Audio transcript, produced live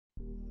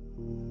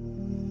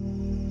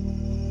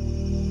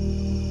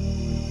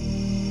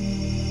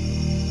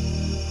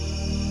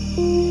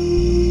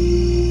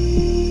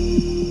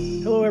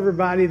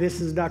everybody. This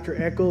is Dr.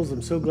 Echols.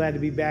 I'm so glad to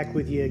be back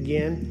with you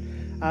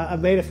again.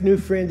 I've made a new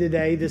friend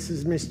today. This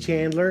is Miss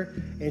Chandler,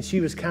 and she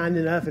was kind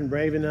enough and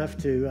brave enough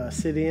to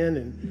sit in,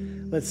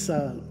 and let's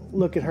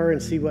look at her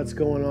and see what's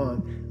going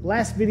on.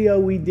 Last video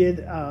we did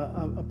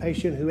a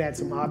patient who had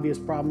some obvious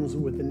problems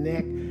with the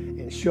neck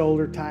and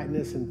shoulder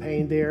tightness and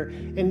pain there.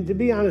 And to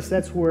be honest,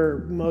 that's where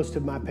most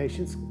of my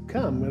patients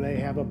come. When they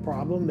have a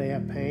problem, they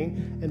have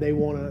pain, and they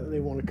want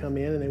to come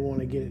in and they want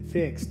to get it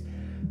fixed.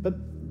 But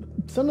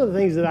some of the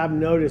things that I've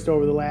noticed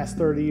over the last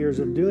 30 years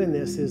of doing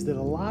this is that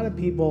a lot of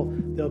people,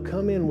 they'll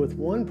come in with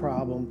one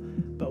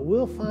problem, but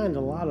we'll find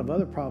a lot of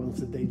other problems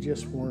that they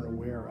just weren't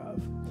aware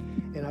of.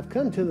 And I've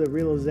come to the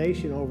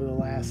realization over the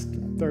last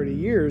 30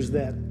 years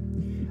that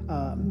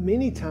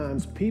many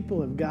times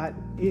people have got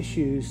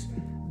issues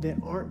that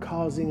aren't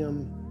causing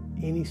them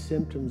any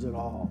symptoms at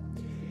all.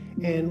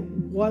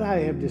 And what I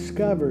have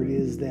discovered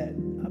is that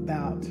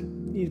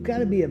you've got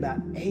to be about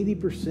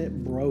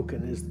 80%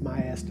 broken is my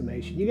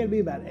estimation. You got to be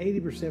about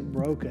 80%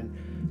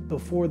 broken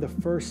before the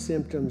first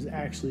symptoms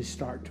actually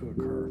start to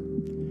occur.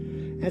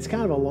 That's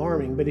kind of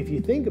alarming, but if you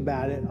think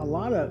about it, a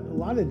lot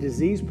of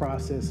disease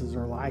processes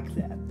are like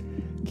that.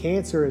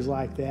 Cancer is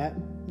like that.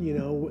 You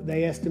know,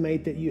 they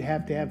estimate that you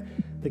have to have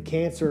the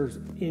cancer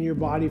in your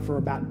body for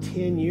about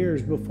 10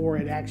 years before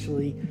it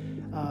actually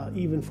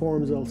even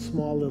forms a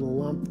small little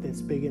lump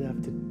that's big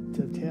enough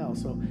to tell.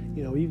 So,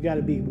 you know, you've got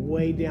to be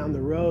way down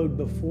the road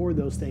before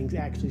those things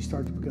actually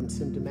start to become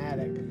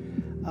symptomatic.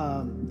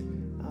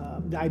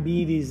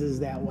 Diabetes is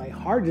that way.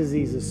 Heart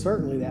disease is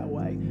certainly that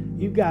way.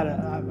 You've got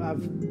to,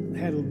 I've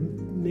had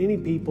many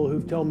people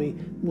who've told me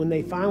when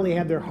they finally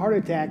had their heart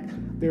attack,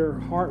 their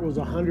heart was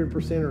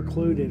 100%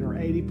 occluded or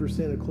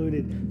 80%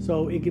 occluded.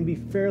 So it can be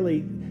fairly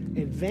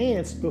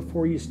advanced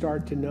before you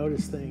start to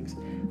notice things.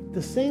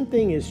 The same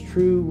thing is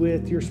true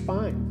with your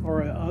spine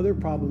or other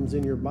problems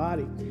in your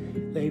body.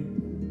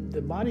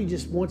 The body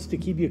just wants to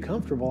keep you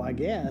comfortable, I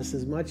guess,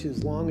 as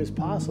long as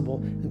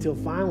possible until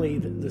finally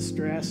the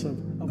stress of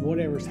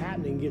whatever's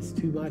happening gets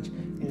too much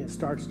and it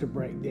starts to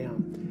break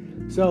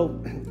down. So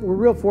we're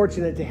real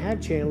fortunate to have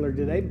Chandler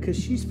today because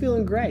she's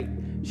feeling great.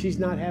 She's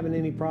not having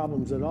any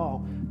problems at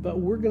all. But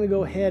we're going to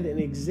go ahead and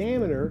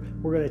examine her.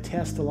 We're going to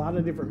test a lot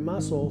of different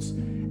muscles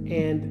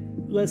and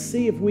let's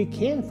see if we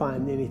can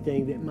find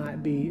anything that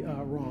might be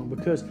wrong.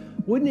 Because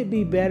wouldn't it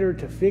be better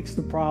to fix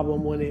the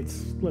problem when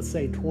it's, let's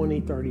say,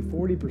 20, 30,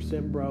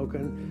 40%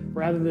 broken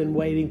rather than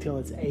waiting till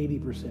it's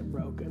 80%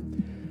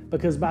 broken?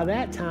 Because by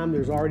that time,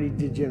 there's already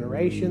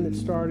degeneration that's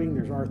starting.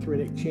 There's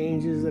arthritic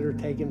changes that are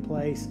taking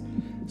place.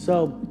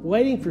 So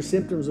waiting for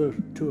symptoms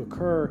to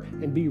occur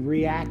and be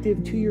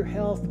reactive to your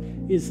health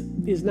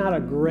is not a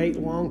great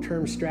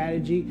long-term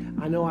strategy.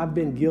 I know I've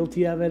been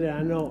guilty of it, and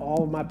I know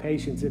all of my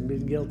patients have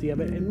been guilty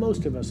of it, and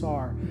most of us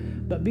are.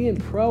 But being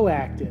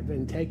proactive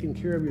and taking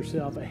care of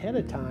yourself ahead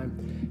of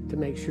time to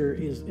make sure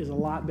is a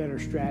lot better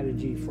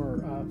strategy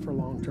for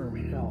long-term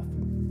health.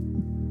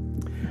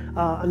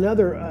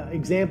 Another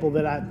example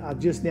that I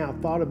just now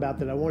thought about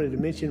that I wanted to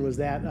mention was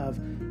that of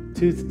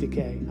tooth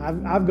decay.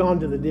 I've gone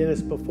to the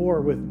dentist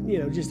before with, you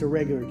know, just a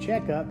regular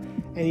checkup,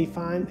 and he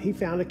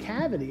found a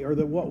cavity, or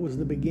what was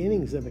the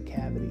beginnings of a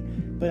cavity.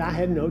 But I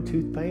had no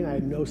tooth pain, I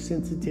had no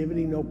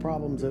sensitivity, no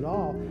problems at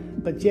all.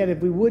 But yet, if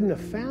we wouldn't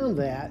have found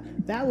that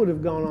would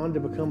have gone on to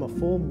become a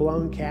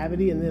full-blown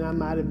cavity, and then I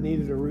might have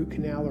needed a root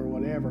canal or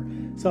whatever.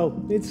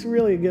 So it's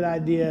really a good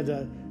idea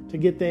to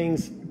get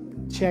things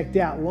checked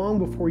out long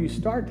before you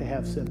start to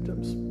have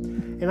symptoms.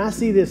 And I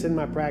see this in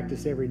my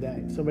practice every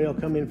day. Somebody will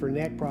come in for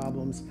neck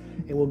problems,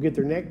 and we'll get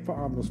their neck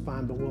problems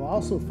fine, but we'll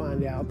also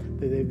find out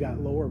that they've got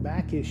lower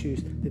back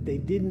issues that they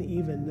didn't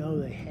even know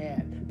they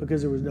had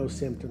because there was no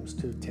symptoms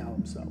to tell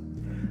them so.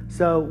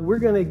 So we're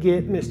going to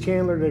get Miss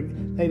Chandler to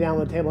lay down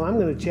on the table. I'm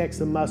going to check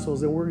some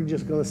muscles, and we're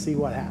just going to see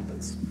what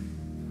happens.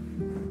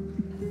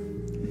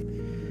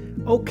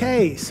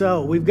 Okay,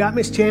 so we've got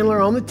Miss Chandler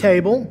on the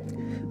table.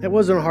 That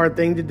wasn't a hard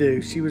thing to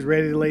do. She was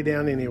ready to lay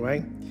down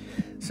anyway.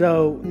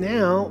 So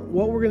now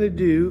what we're going to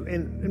do,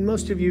 and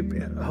most of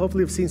you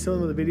hopefully have seen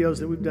some of the videos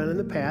that we've done in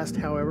the past.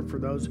 However, for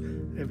those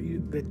of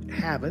you that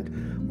haven't,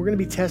 we're going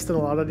to be testing a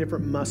lot of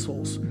different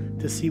muscles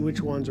to see which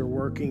ones are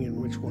working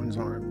and which ones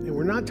aren't. And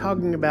we're not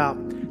talking about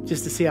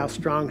just to see how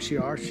strong she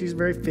are. She's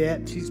very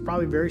fit. She's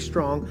probably very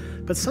strong.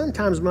 But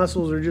sometimes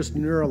muscles are just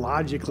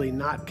neurologically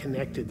not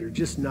connected. They're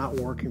just not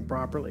working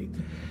properly.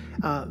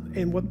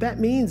 And what that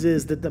means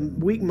is that the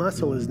weak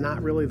muscle is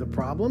not really the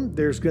problem.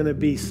 There's going to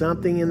be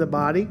something in the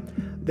body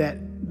that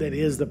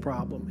is the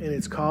problem, and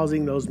it's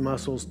causing those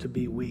muscles to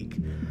be weak.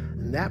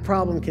 And that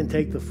problem can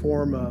take the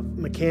form of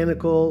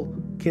mechanical,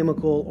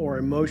 chemical, or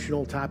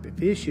emotional type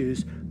of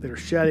issues that are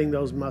shutting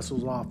those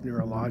muscles off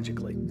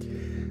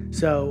neurologically.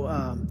 So,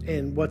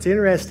 and what's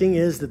interesting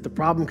is that the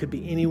problem could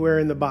be anywhere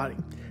in the body.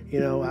 You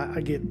know,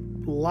 I get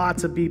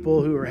lots of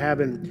people who are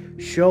having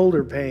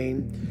shoulder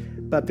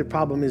pain, but the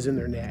problem is in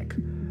their neck.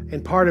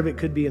 And part of it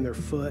could be in their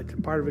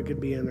foot, part of it could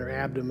be in their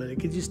abdomen. It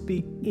could just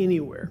be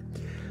anywhere.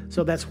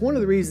 So that's one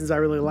of the reasons I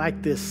really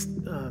like this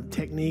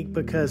technique,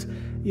 because,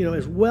 you know,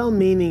 as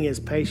well-meaning as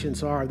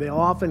patients are, they'll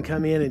often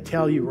come in and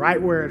tell you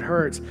right where it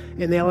hurts,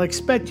 and they'll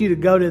expect you to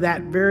go to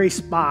that very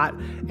spot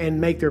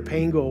and make their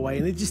pain go away,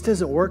 and it just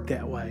doesn't work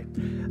that way.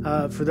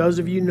 For those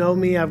of you who know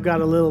me, I've got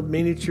a little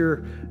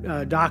miniature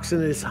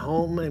dachshund at his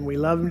home, and we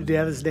love him to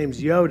death. His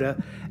name's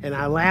Yoda, and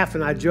I laugh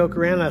and I joke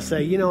around. And I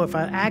say, you know, if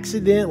I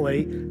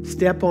accidentally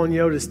step on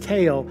Yoda's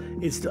tail,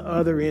 it's the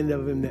other end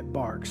of him that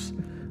barks.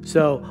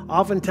 So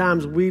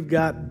oftentimes we've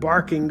got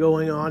barking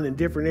going on in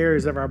different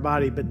areas of our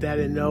body, but that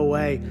in no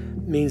way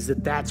means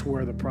that that's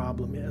where the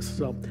problem is.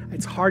 So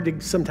it's hard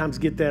to sometimes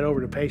get that over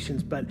to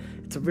patients, but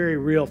it's a very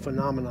real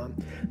phenomenon.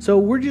 So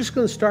we're just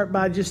going to start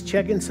by just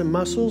checking some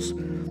muscles,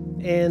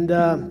 and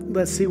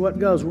let's see what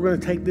goes. We're going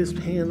to take this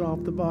hand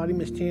off the body,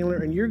 Miss Chandler,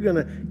 and you're going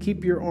to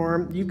keep your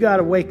arm. You've got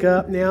to wake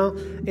up now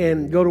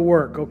and go to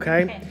work,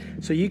 okay?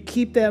 So you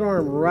keep that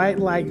arm right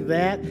like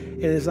that,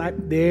 and it's like,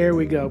 there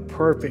we go,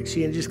 perfect.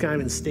 She just kind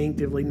of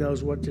instinctively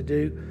knows what to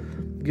do.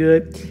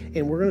 Good.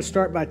 And we're going to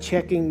start by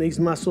checking these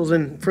muscles.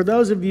 And for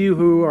those of you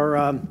who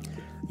are,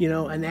 you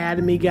know,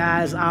 anatomy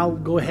guys, I'll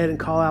go ahead and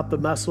call out the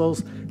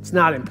muscles. It's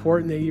not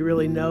important that you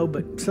really know,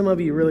 but some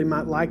of you really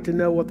might like to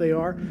know what they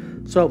are.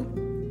 So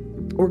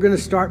we're going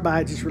to start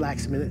by, just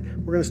relax a minute.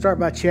 We're going to start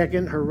by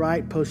checking her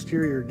right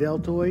posterior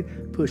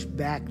deltoid. Push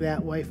back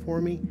that way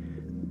for me.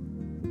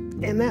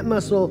 And that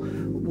muscle,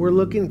 we're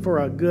looking for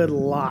a good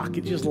lock.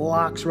 It just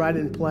locks right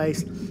in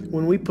place.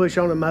 When we push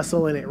on a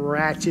muscle and it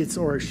ratchets,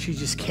 or she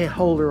just can't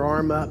hold her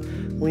arm up,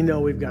 we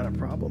know we've got a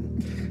problem.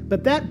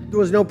 But that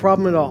was no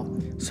problem at all.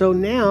 So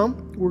now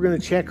we're going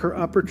to check her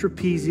upper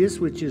trapezius,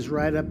 which is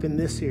right up in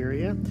this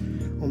area.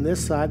 On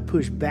this side,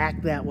 push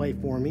back that way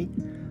for me.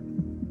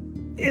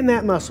 And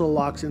that muscle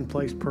locks in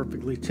place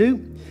perfectly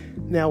too.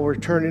 Now we're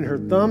turning her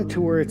thumb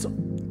to where it's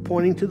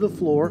pointing to the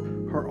floor.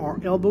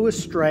 Her elbow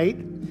is straight.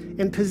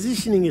 And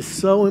positioning is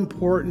so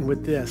important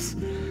with this.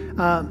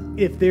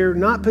 If they're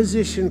not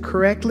positioned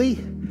correctly,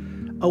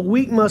 a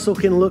weak muscle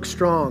can look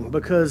strong,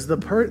 because the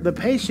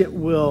patient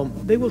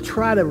will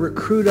try to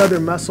recruit other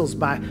muscles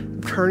by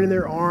turning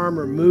their arm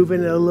or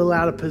moving it a little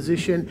out of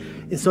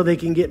position, and so they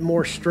can get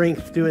more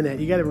strength doing that.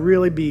 You got to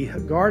really be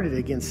guarded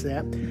against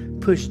that.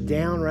 Push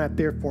down right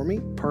there for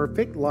me.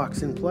 Perfect.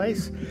 Locks in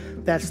place.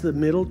 That's the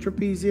middle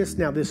trapezius.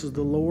 Now this is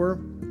the lower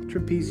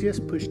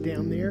trapezius. Push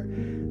down there.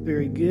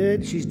 Very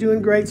good. She's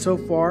doing great so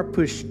far.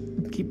 Push.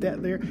 Keep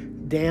that there.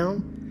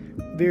 Down.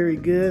 Very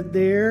good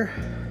there.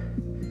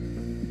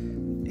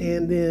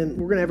 And then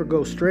we're going to have her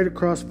go straight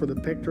across for the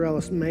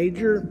pectoralis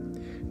major.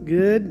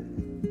 Good.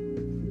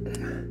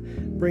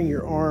 Bring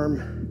your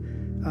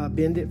arm,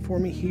 bend it for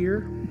me here.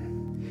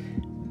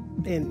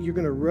 And you're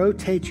going to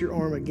rotate your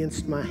arm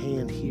against my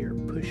hand here.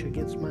 Push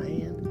against my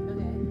hand.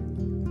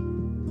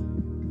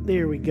 Okay.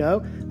 There we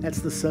go.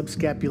 That's the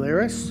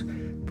subscapularis.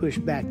 Push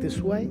back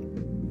this way.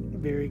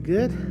 Very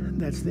good.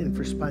 That's the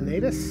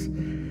infraspinatus.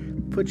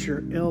 Put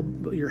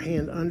your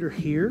hand under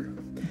here.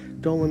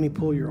 Don't let me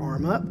pull your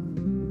arm up.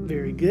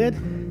 Very good.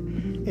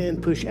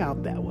 And push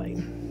out that way.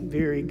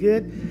 Very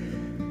good.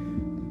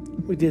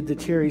 We did the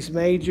teres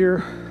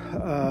major,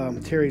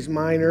 teres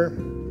minor,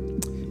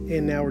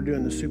 and now we're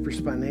doing the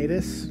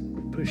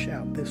supraspinatus. Push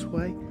out this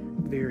way.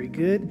 Very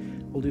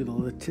good. We'll do the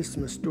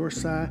latissimus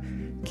dorsi.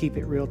 Keep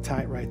it real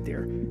tight right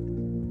there.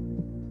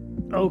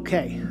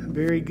 Okay,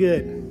 very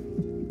good.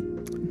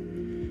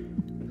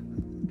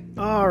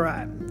 All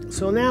right,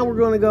 so now we're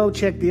going to go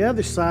check the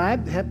other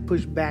side. Have to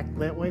push back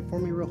that way for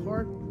me real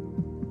hard.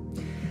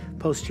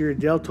 Posterior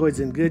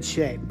deltoid's in good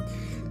shape.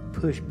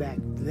 Push back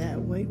that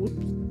way.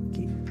 Whoops.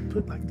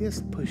 Put like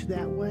this. Push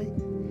that way.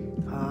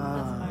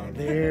 Ah,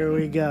 there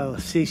we go.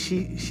 See,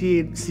 she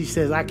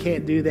says, I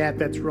can't do that.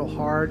 That's real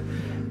hard.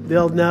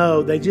 They'll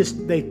know.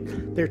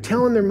 They're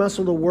telling their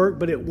muscle to work,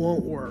 but it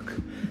won't work.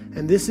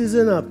 And this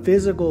isn't a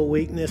physical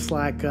weakness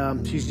like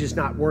she's just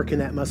not working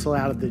that muscle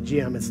out at the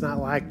gym. It's not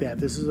like that.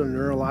 This is a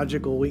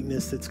neurological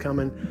weakness that's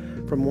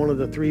coming from one of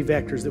the three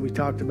vectors that we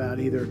talked about,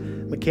 either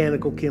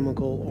mechanical,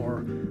 chemical,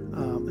 or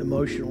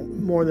emotional.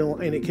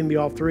 And it can be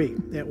all three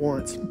at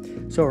once.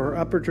 So her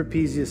upper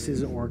trapezius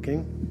isn't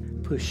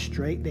working. Push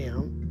straight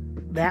down.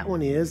 That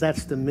one is.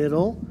 That's the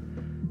middle.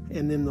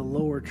 And then the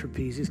lower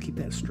trapezius. Keep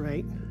that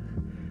straight.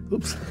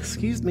 Oops,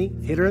 excuse me.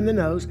 Hit her in the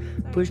nose.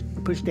 Push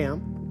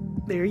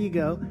down. There you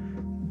go.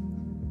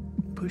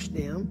 Push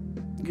down.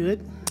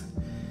 Good.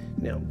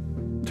 Now,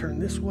 turn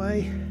this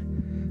way.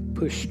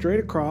 Push straight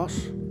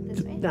across.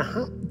 This way?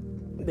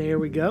 There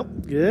we go.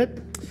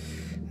 Good.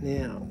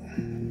 Now,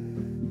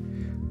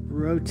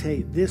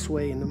 rotate this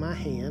way into my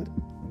hand.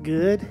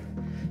 Good.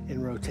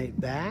 And rotate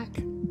back.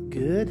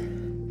 Good.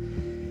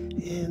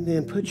 And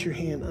then put your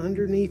hand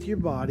underneath your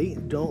body.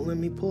 Don't let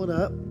me pull it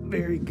up.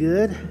 Very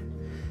good.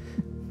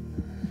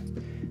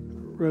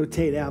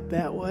 Rotate out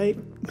that way.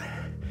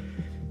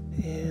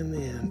 And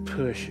then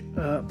push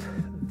up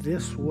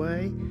this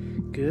way.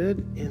 Good.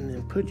 And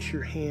then put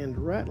your hand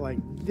right like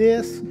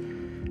this.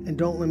 And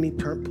don't let me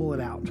pull it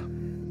out.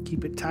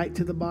 Keep it tight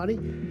to the body.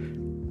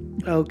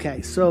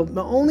 Okay, so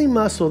the only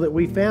muscle that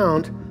we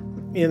found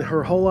in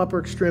her whole upper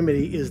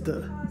extremity is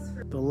the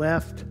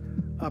left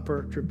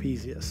upper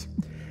trapezius.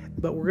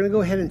 But we're going to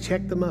go ahead and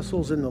check the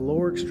muscles in the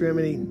lower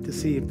extremity to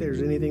see if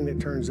there's anything that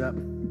turns up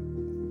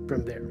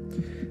from there.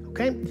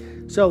 Okay,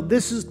 so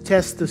this is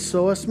test the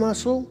psoas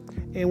muscle,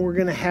 and we're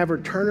going to have her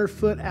turn her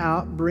foot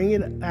out, bring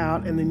it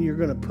out, and then you're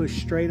going to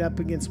push straight up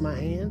against my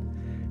hand.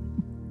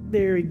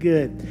 Very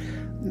good.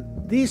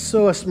 These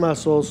psoas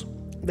muscles,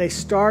 they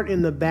start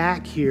in the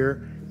back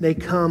here. They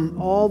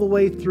come all the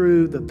way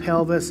through the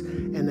pelvis,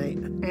 and they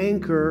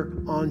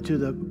anchor onto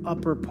the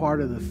upper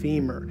part of the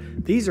femur.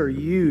 These are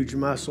huge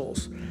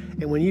muscles.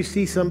 And when you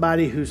see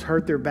somebody who's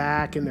hurt their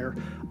back and they're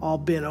all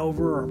bent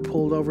over or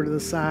pulled over to the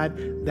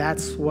side,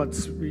 that's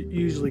what's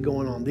usually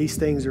going on. These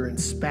things are in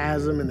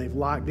spasm and they've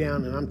locked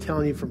down. And I'm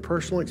telling you from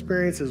personal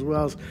experience, as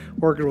well as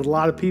working with a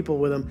lot of people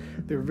with them,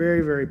 they're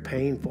very, very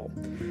painful.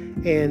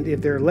 And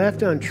if they're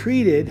left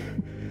untreated,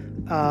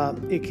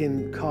 it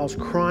can cause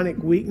chronic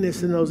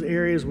weakness in those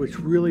areas, which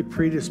really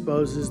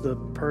predisposes the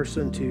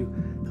person to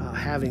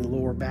having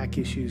lower back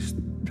issues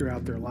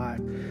throughout their life.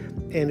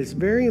 And it's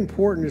very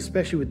important,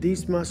 especially with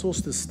these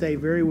muscles, to stay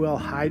very well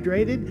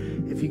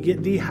hydrated. If you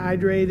get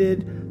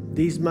dehydrated,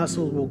 these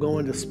muscles will go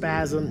into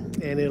spasm,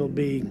 and it'll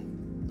be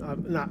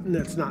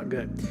that's not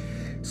good.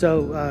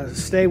 So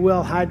stay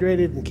well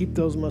hydrated and keep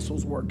those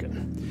muscles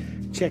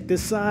working. Check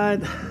this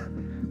side.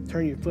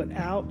 Turn your foot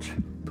out.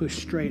 Push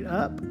straight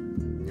up.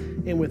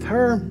 And with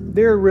her,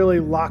 they're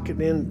really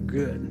locking in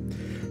good.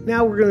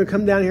 Now we're going to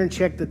come down here and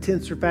check the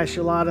tensor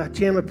fasciae lata.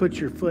 Chandler, put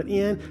your foot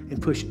in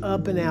and push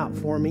up and out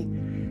for me.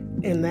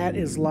 And that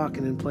is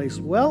locking in place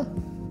well.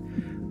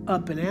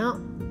 Up and out.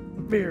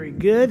 Very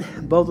good.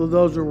 Both of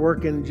those are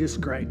working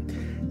just great.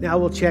 Now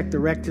we'll check the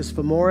rectus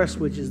femoris,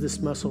 which is this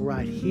muscle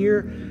right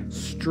here.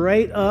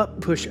 Straight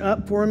up. Push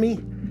up for me.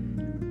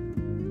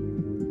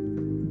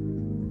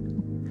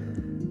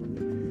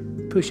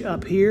 Push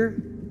up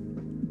here.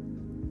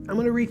 I'm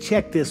going to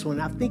recheck this one.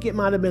 I think it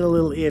might have been a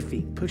little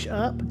iffy. Push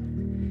up.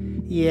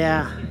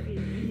 Yeah,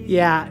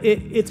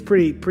 it's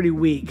pretty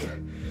weak.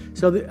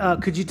 So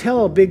could you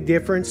tell a big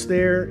difference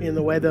there in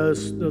the way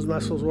those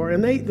muscles were?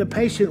 And the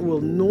patient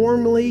will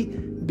normally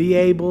be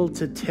able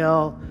to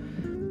tell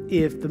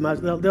if the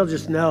muscle, they'll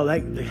just know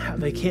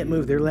they can't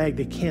move their leg,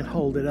 they can't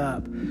hold it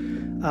up.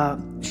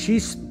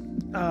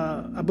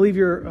 I believe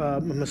you're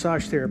a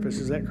massage therapist,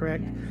 is that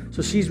correct?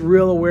 So she's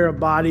real aware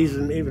of bodies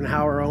and even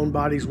how her own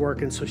body's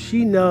working. So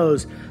she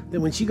knows that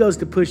when she goes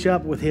to push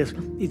up with his,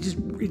 it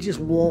just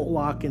won't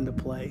lock into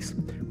place,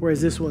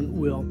 whereas this one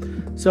will.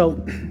 So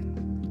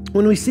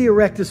when we see a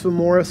rectus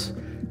femoris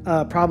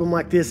problem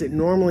like this, it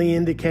normally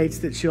indicates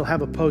that she'll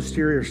have a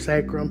posterior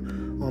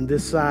sacrum on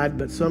this side,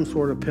 but some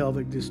sort of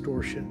pelvic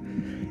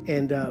distortion.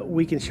 And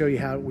we can show you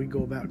how we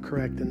go about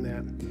correcting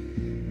that.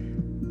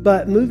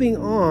 But moving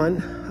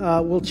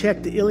on, we'll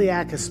check the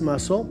iliacus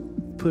muscle.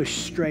 Push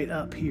straight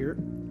up here.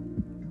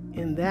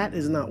 And that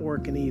is not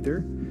working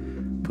either.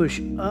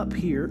 Push up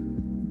here.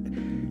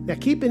 Now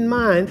keep in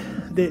mind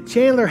that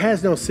Chandler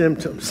has no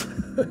symptoms.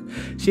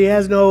 She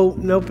has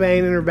no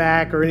pain in her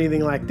back or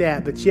anything like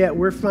that. But yet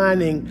we've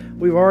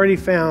already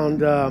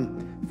found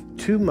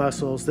 2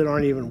 muscles that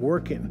aren't even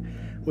working,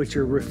 which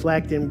are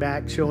reflecting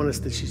back, showing us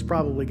that she's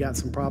probably got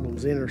some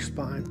problems in her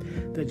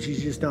spine that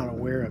she's just not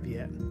aware of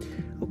yet.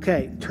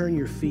 Okay, turn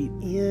your feet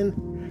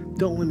in.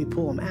 Don't let me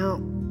pull them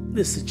out.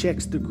 This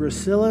checks the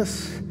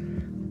gracilis.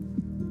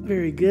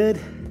 Very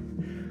good.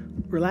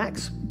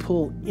 Relax.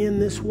 Pull in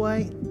this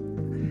way.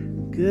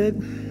 Good.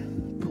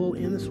 Pull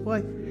in this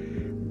way.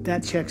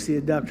 That checks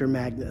the adductor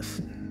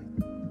magnus.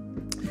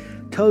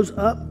 Toes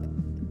up.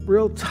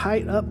 Real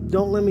tight up.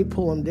 Don't let me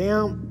pull them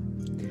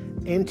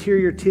down.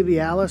 Anterior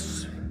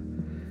tibialis.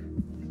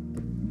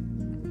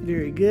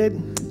 Very good.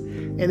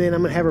 And then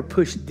I'm going to have her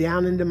push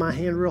down into my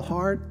hand real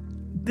hard.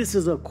 This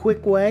is a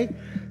quick way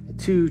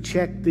to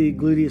check the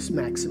gluteus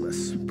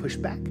maximus. Push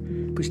back,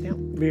 push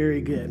down. Very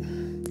good.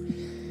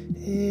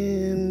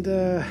 And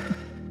I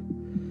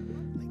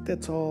think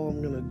that's all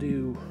I'm going to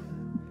do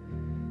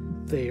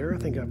there. I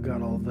think I've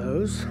got all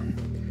those.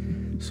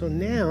 So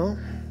now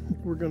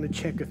we're going to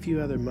check a few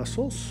other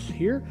muscles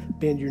here.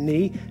 Bend your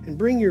knee and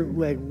bring your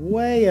leg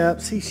way up.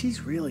 See,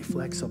 she's really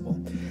flexible.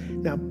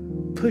 Now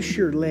push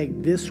your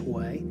leg this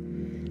way.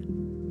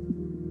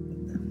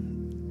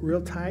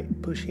 Real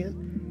tight, push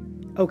in.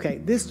 Okay,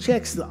 this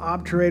checks the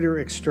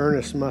obturator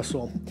externus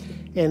muscle,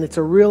 and it's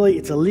a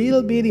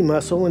little bitty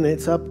muscle, and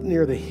it's up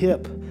near the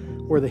hip,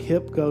 where the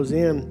hip goes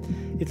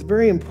in. It's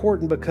very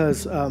important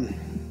because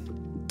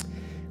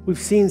we've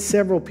seen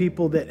several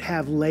people that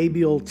have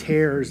labial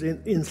tears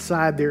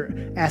inside their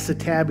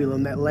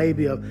acetabulum. That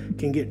labia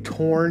can get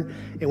torn,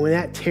 and when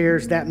that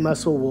tears, that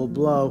muscle will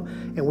blow,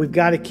 and we've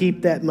got to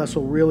keep that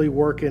muscle really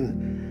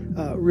working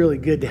really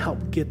good to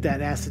help get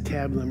that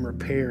acetabulum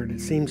repaired. It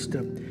seems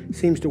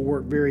to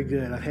work very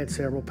good. I've had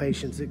several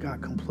patients that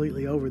got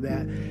completely over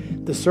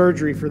that. The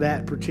surgery for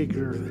that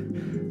particular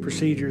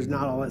procedure is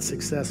not all that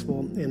successful,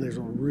 and there's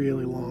a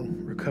really long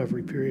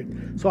recovery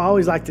period. So I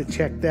always like to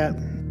check that.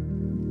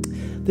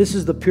 This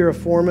is the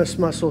piriformis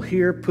muscle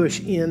here.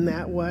 Push in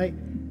that way.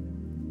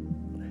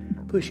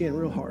 Push in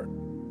real hard.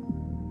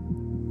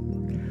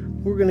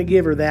 We're going to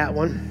give her that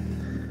one.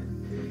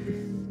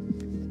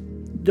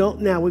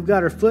 Now we've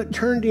got her foot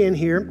turned in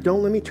here.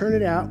 Don't let me turn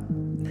it out.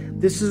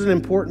 This is an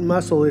important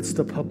muscle. It's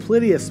the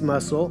popliteus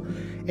muscle,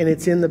 and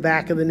it's in the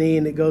back of the knee,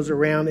 and it goes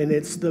around, and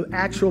it's the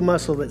actual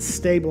muscle that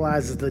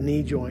stabilizes the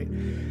knee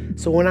joint.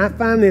 So when I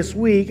find this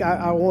weak,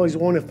 I always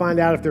want to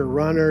find out if they're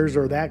runners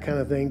or that kind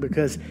of thing,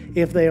 because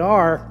if they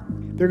are,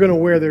 they're going to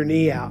wear their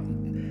knee out.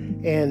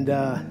 And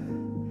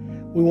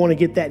we want to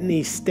get that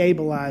knee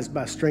stabilized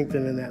by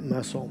strengthening that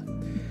muscle.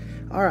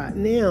 All right,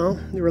 now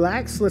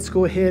relax. Let's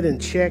go ahead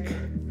and check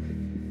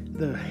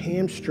the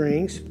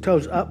hamstrings.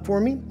 Toes up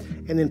for me,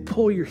 and then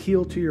pull your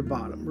heel to your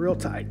bottom real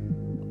tight,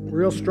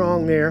 real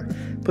strong there.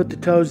 Put the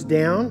toes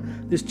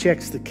down. This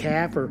checks the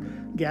calf or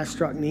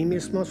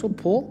gastrocnemius muscle.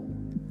 Pull.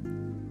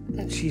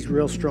 And she's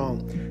real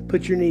strong.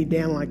 Put your knee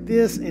down like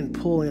this and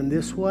pull in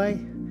this way.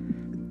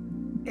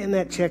 And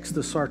that checks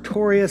the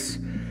sartorius,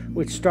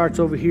 which starts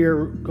over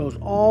here, goes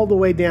all the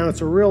way down.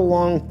 It's a real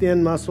long,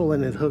 thin muscle,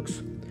 and it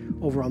hooks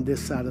over on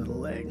this side of the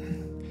leg.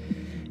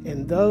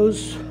 And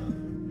those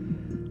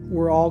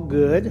were all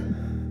good.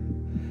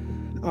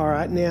 All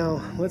right,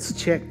 now let's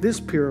check this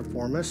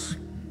piriformis.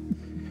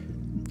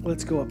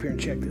 Let's go up here and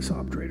check this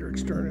obturator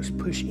externus.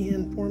 Push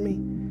in for me.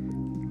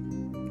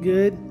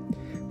 Good.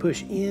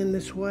 Push in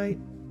this way.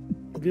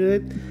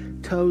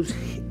 Good. Toes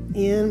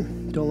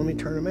in. Don't let me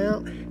turn them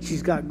out.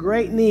 She's got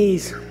great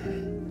knees.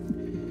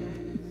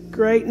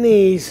 Great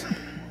knees.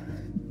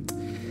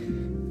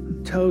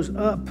 Toes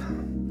up.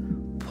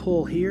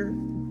 Pull here.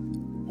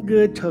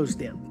 Good. Toes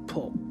down.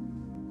 Pull.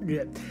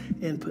 Good.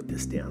 And put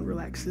this down.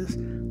 Relax this.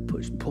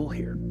 Push. Pull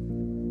here.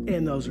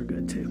 And those are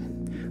good too.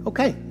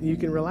 Okay. You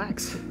can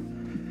relax.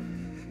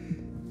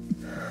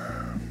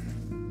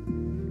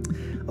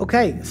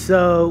 Okay,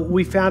 so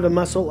we found a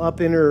muscle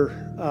up in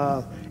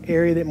her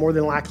area that more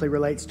than likely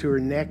relates to her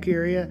neck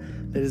area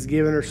that has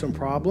given her some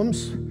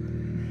problems.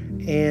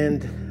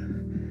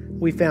 And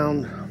we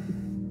found,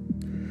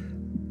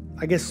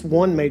 I guess,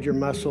 one major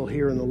muscle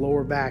here in the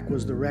lower back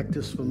was the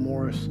rectus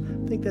femoris.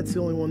 I think that's the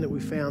only one that we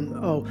found.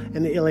 Oh,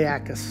 and the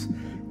iliacus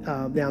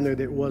down there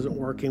that wasn't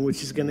working,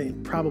 which is going to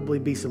probably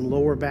be some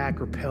lower back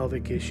or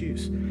pelvic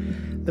issues.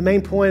 The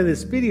main point of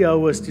this video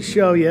was to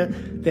show you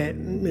that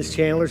Miss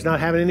Chandler's not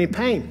having any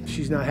pain.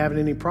 She's not having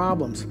any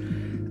problems.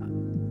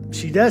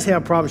 She does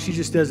have problems, she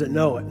just doesn't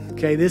know it.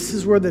 Okay, this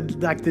is where the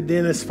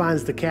dentist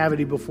finds the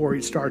cavity before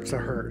it starts to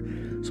hurt.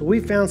 So we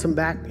found some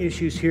back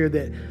issues here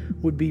that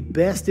would be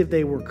best if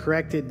they were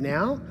corrected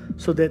now,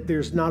 so that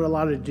there's not a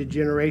lot of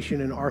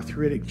degeneration and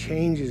arthritic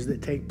changes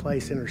that take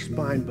place in her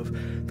spine,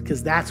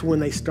 because that's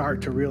when they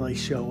start to really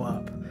show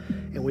up.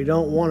 And we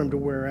don't want them to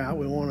wear out.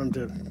 We want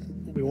them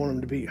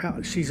to be,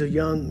 she's a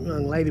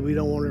young lady. We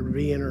don't want her to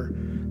be in her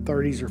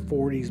 30s or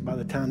 40s by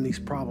the time these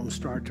problems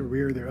start to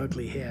rear their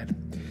ugly head.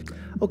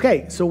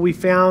 Okay, so we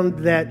found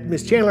that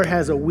Miss Chandler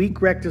has a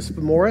weak rectus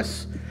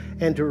femoris.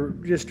 And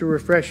just to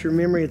refresh your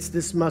memory, it's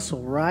this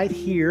muscle right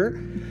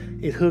here.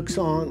 It hooks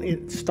on,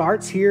 it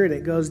starts here and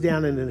it goes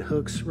down and it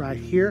hooks right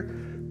here.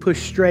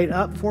 Push straight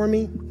up for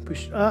me,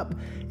 push up,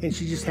 and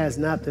she just has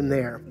nothing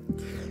there.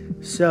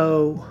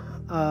 So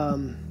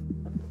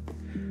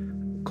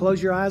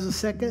close your eyes a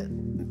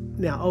second.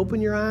 Now open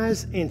your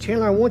eyes, and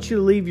Chandler, I want you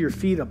to leave your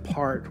feet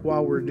apart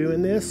while we're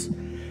doing this.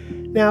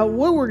 Now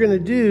what we're going to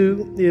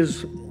do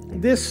is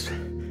this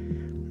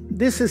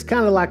is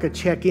kind of like a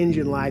check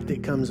engine light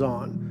that comes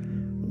on.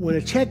 When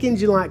a check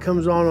engine light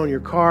comes on your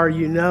car,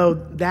 you know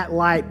that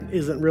light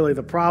isn't really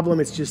the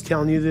problem. It's just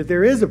telling you that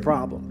there is a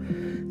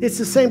problem. It's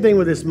the same thing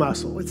with this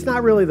muscle. It's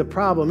not really the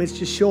problem. It's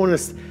just showing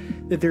us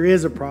that there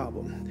is a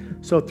problem.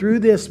 So through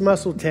this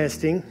muscle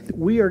testing,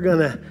 we are going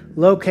to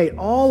locate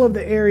all of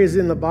the areas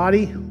in the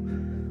body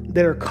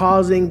that are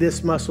causing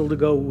this muscle to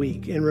go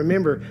weak. And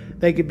remember,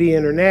 they could be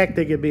in her neck,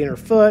 they could be in her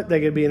foot,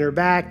 they could be in her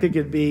back, they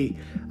could be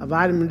a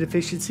vitamin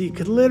deficiency. It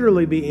could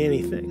literally be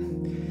anything.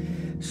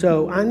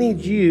 So I need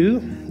you,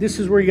 this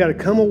is where you got to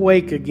come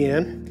awake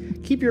again.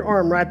 Keep your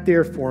arm right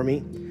there for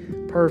me.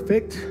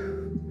 Perfect.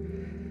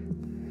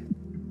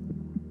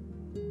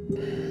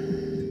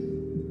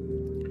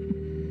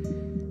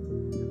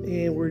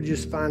 And we're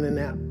just finding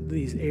out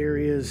these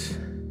areas.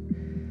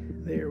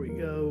 There we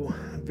go.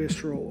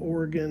 Visceral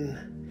organ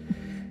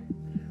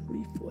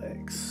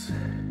reflex.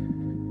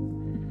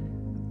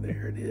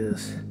 There it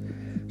is.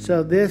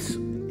 So this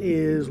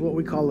is what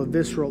we call a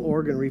visceral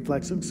organ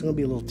reflex. It's going to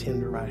be a little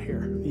tender right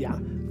here. Yeah,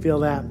 feel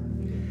that?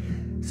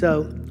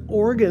 So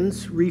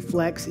organs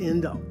reflex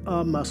into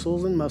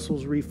muscles, and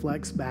muscles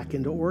reflex back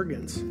into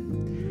organs.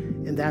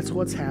 And that's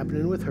what's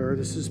happening with her.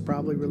 This is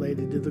probably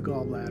related to the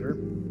gallbladder.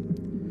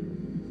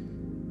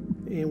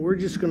 And we're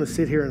just going to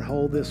sit here and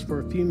hold this for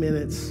a few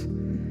minutes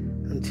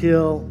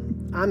until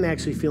I'm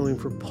actually feeling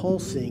for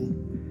pulsing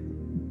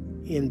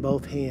in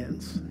both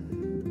hands.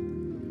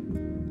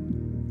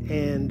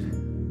 And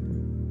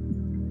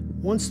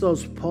once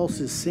those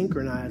pulses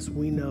synchronize,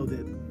 we know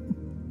that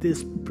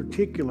this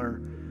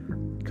particular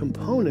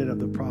component of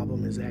the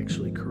problem is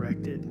actually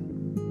corrected.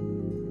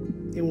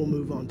 And we'll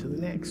move on to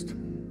the next.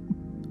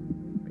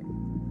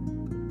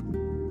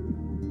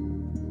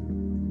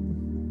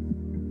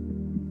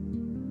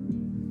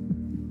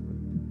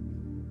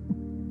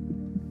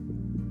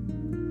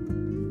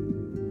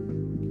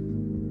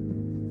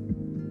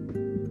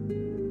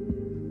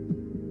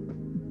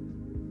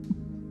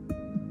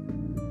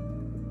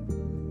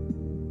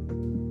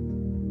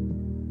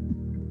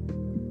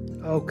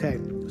 Okay,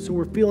 so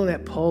we're feeling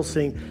that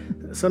pulsing.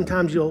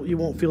 Sometimes you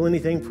won't feel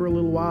anything for a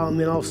little while, and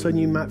then all of a sudden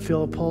you might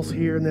feel a pulse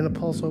here, and then a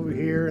pulse over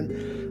here,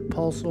 and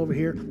pulse over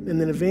here, and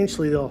then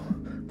eventually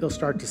they'll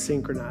start to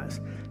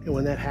synchronize. And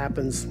when that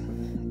happens,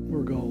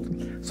 we're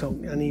gold. So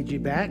I need you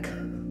back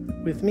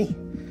with me.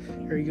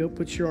 Here you go.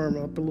 Put your arm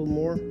up a little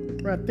more.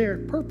 Right there.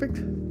 Perfect.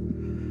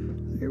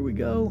 Here we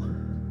go.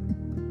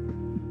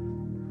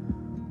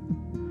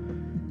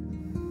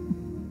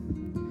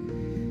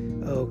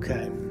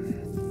 Okay.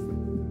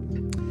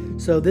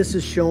 So this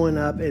is showing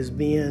up as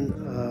being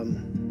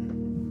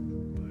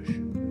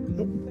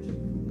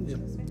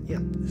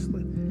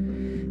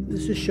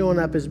this is showing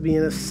up as being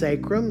a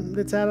sacrum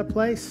that's out of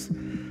place.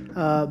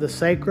 The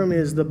sacrum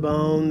is the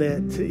bone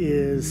that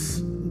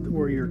is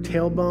where your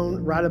tailbone,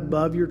 right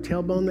above your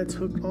tailbone that's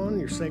hooked on.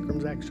 Your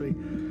sacrum's actually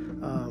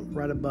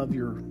right above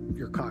your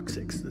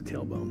coccyx, the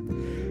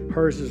tailbone.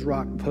 Hers is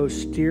rocked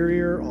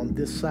posterior on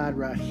this side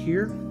right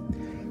here.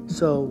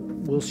 So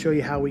we'll show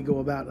you how we go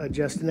about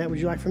adjusting that. Would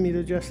you like for me to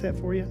adjust that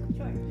for you?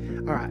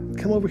 Sure. All right,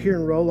 come over here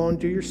and roll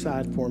onto your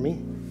side for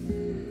me.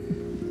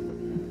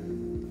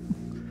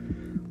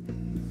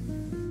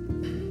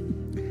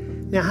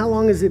 Now, how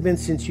long has it been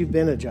since you've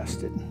been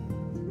adjusted? 2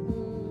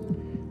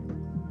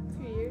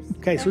 years.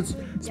 Okay, so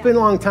it's been a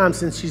long time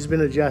since she's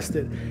been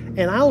adjusted.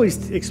 And I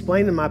always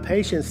explain to my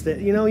patients that,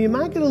 you know, you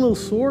might get a little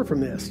sore from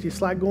this,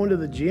 just like going to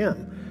the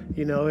gym.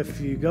 You know, if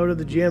you go to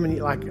the gym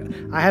and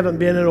I haven't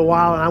been in a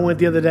while, and I went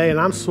the other day and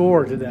I'm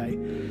sore today.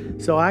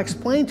 So I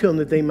explained to them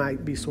that they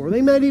might be sore.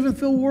 They might even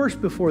feel worse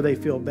before they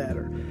feel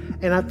better.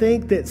 And I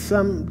think that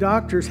some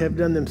doctors have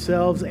done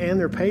themselves and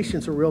their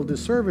patients a real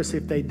disservice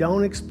if they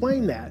don't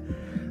explain that.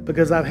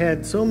 Because I've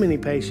had so many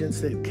patients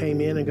that came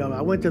in and go,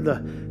 I went to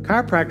the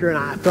chiropractor and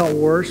I felt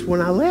worse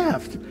when I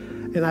left.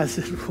 And I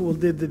said, well,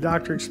 did the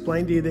doctor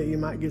explain to you that you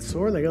might get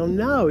sore? And they go,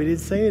 no, he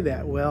didn't say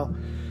that. Well,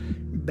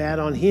 bad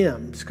on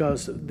him,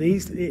 because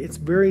it's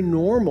very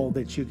normal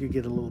that you could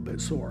get a little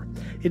bit sore.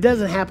 It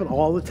doesn't happen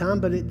all the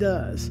time, but it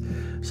does.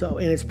 So,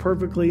 and it's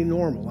perfectly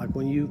normal. Like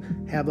when you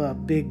have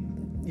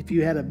if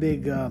you had a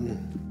big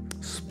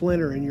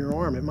splinter in your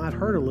arm, it might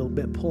hurt a little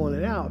bit pulling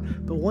it out.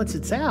 But once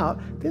it's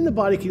out, then the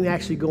body can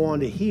actually go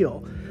on to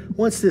heal.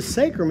 Once this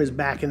sacrum is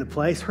back into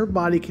place, her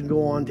body can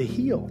go on to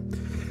heal.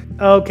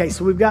 Okay,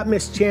 so we've got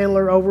Miss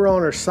Chandler over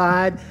on her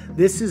side.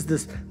 This is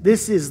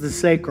the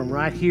sacrum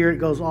right here. It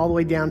goes all the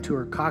way down to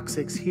her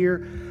coccyx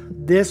here.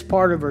 This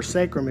part of her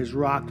sacrum is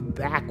rocked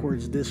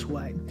backwards this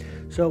way.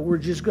 So we're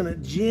just going to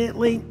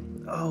gently,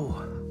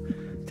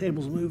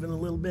 table's moving a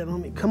little bit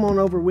on me. Come on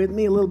over with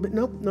me a little bit.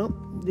 Nope.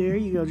 There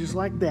you go, just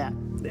like that.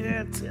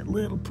 That's it,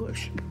 little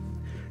push.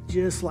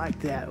 Just like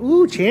that.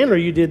 Ooh, Chandler,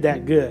 you did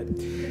that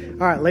good.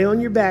 All right, lay on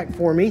your back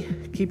for me.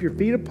 Keep your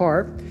feet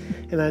apart.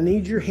 And I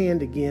need your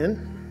hand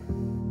again.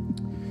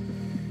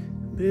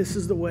 This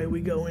is the way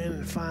we go in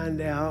and find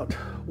out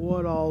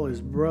what all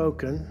is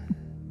broken.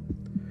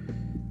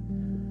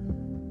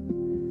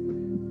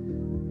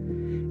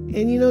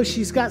 And you know,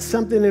 she's got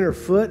something in her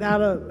foot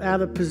out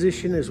of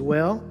position as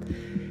well.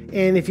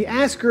 And if you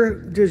ask her,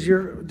 does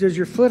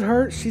your foot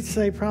hurt? She'd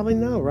say probably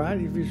no, right?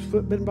 If your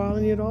foot been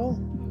bothering you at all?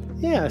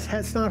 Yeah,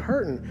 it's not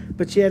hurting.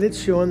 But yet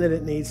it's showing that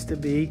it needs to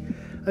be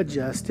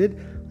adjusted.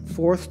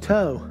 Fourth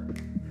toe,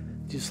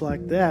 just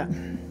like that.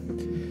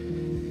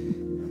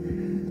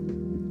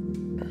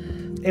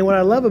 And what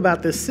I love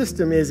about this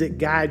system is it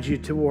guides you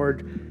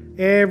toward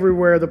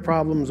everywhere the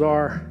problems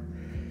are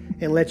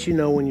and lets you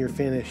know when you're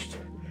finished.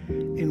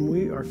 And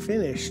we are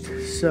finished.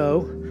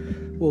 So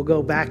we'll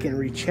go back and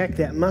recheck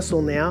that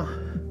muscle now.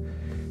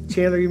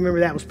 Chandler, you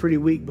remember that was pretty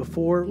weak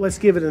before. Let's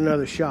give it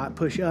another shot.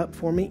 Push up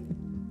for me.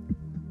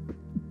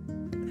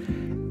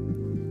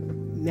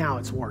 Now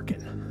it's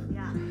working.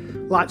 Yeah.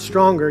 A lot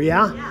stronger,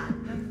 yeah? Yeah,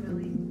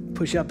 definitely.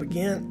 Push up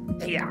again.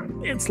 Yeah,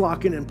 it's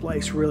locking in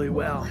place really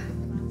well.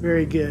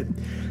 Very good.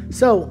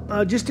 So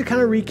just to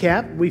kind of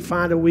recap, we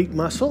find a weak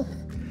muscle,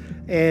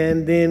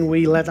 and then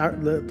we let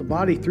the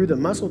body, through the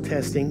muscle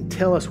testing,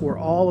 tell us where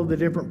all of the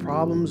different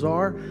problems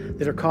are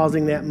that are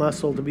causing that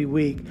muscle to be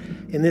weak.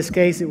 In this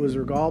case, it was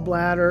her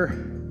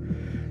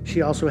gallbladder.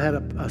 She also had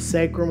a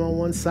sacrum on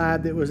one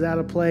side that was out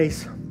of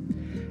place,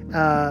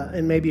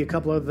 and maybe a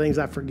couple other things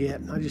I forget.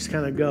 I just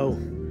kind of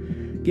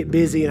get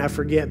busy and I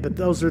forget, but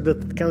those are the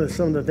kind of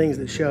some of the things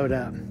that showed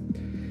up.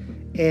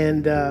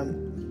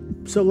 And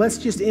so let's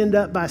just end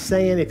up by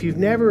saying, if you've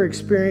never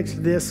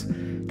experienced this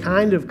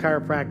kind of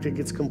chiropractic,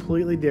 it's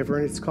completely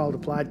different. It's called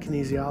applied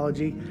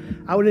kinesiology.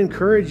 I would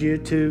encourage you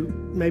to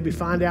maybe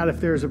find out if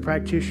there's a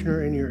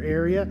practitioner in your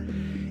area.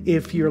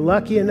 If you're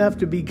lucky enough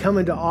to be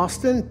coming to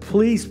Austin,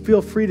 please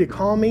feel free to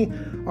call me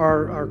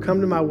or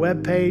come to my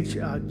webpage,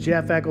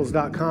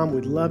 jeffechols.com.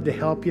 We'd love to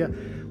help you.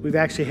 We've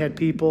actually had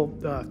people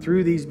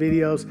through these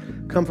videos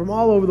come from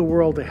all over the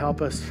world to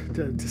help us,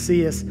 to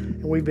see us,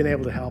 and we've been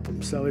able to help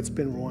them. So it's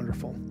been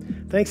wonderful.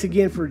 Thanks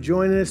again for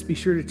joining us. Be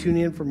sure to tune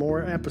in for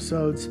more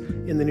episodes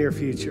in the near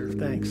future.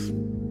 Thanks.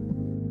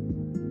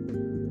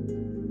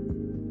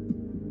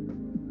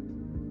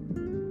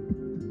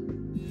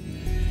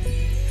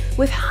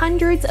 with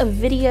hundreds of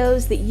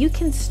videos that you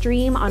can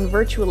stream on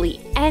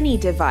virtually any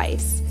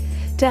device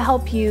to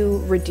help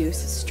you reduce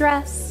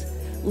stress,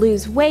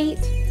 lose weight,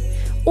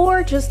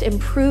 or just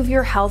improve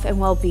your health and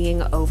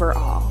well-being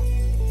overall.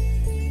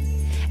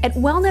 At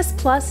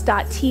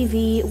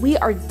wellnessplus.tv, we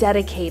are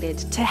dedicated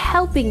to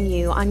helping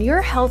you on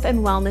your health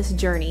and wellness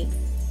journey.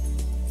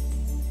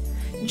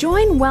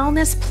 Join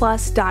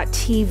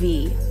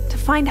wellnessplus.tv to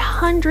find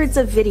hundreds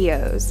of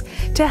videos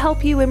to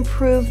help you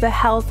improve the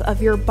health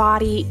of your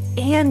body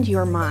and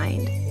your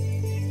mind.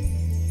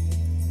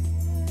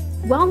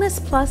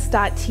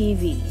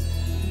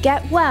 wellnessplus.tv.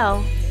 Get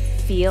well,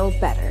 feel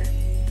better.